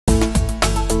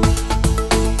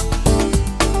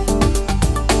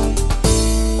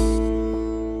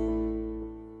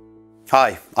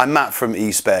Hi, I'm Matt from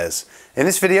eSpares. In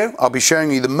this video, I'll be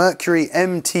showing you the Mercury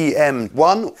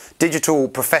MTM01 digital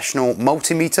professional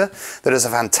multimeter that is a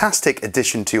fantastic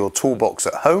addition to your toolbox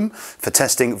at home for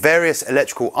testing various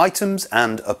electrical items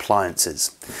and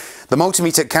appliances. The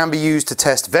multimeter can be used to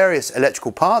test various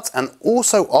electrical parts and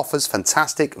also offers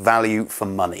fantastic value for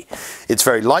money. It's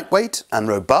very lightweight and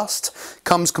robust,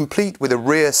 comes complete with a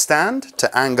rear stand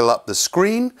to angle up the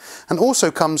screen, and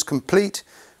also comes complete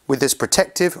with this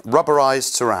protective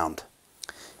rubberized surround.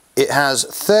 It has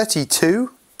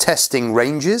 32 testing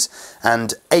ranges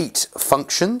and 8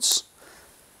 functions.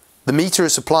 The meter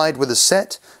is supplied with a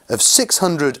set of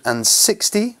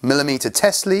 660mm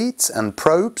test leads and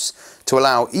probes to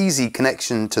allow easy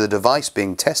connection to the device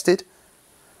being tested.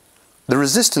 The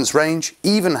resistance range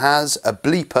even has a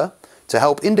bleeper to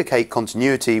help indicate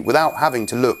continuity without having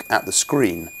to look at the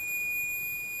screen.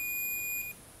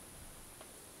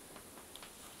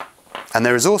 And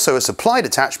there is also a supplied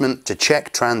attachment to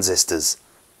check transistors.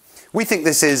 We think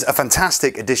this is a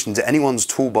fantastic addition to anyone's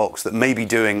toolbox that may be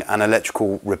doing an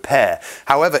electrical repair.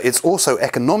 However, it's also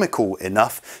economical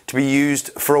enough to be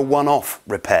used for a one-off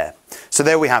repair. So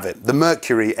there we have it, the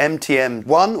Mercury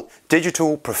MTM01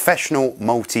 digital professional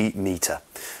multimeter.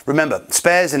 Remember,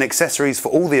 spares and accessories for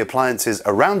all the appliances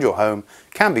around your home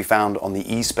can be found on the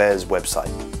eSpares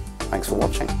website. Thanks for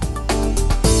watching.